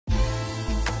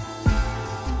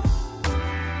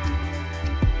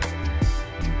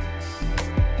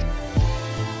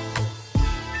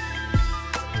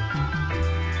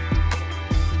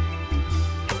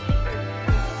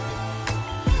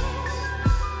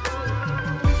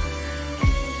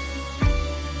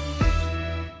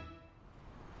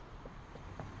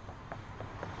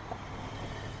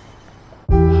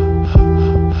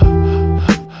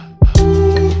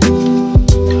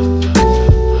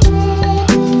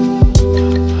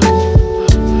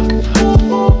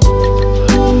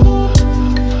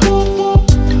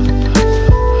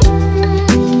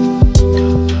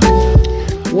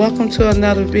to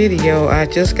another video. I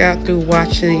just got through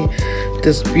watching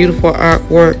this beautiful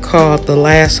artwork called The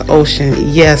Last Ocean.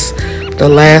 Yes, The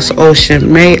Last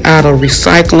Ocean, made out of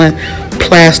recycling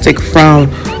plastic from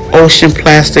ocean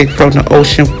plastic from the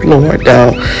ocean floor,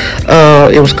 though.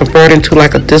 It was converted into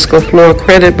like a disco floor,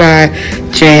 credited by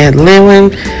Jen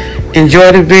Lewin.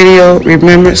 Enjoy the video.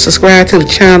 Remember, subscribe to the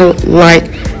channel, like,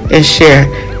 and share.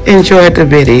 Enjoy the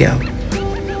video.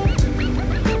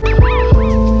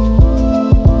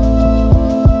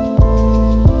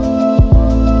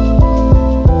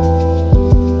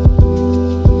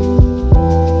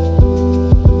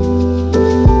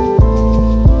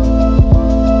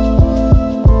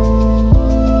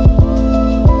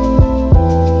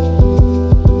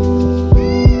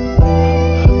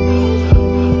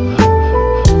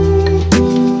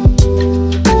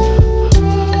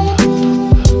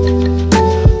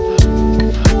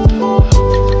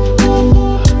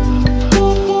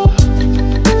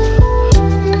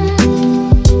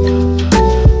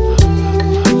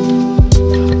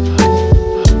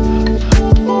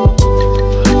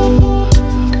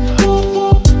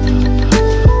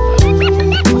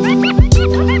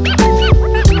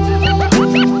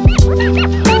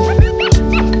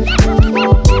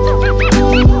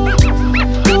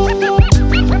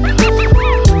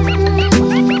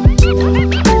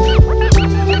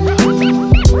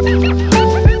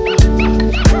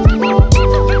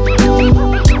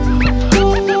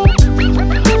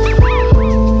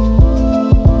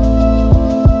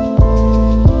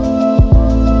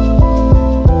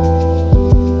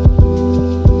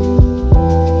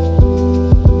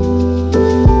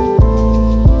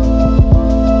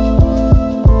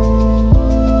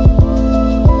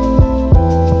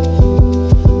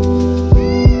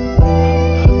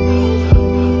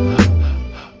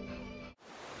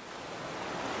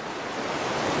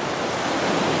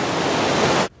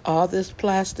 All this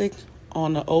plastic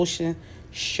on the ocean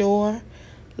shore,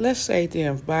 let's save the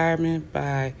environment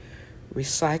by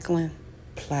recycling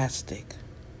plastic.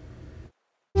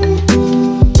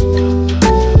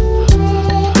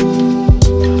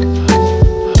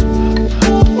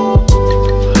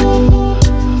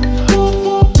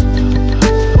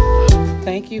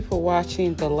 Thank you for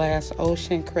watching The Last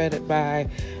Ocean, credited by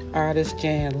artist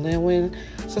Jen Lewin.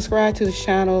 Subscribe to the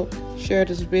channel, share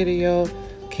this video,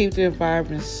 keep the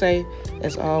environment safe.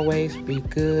 As always, be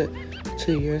good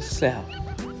to yourself.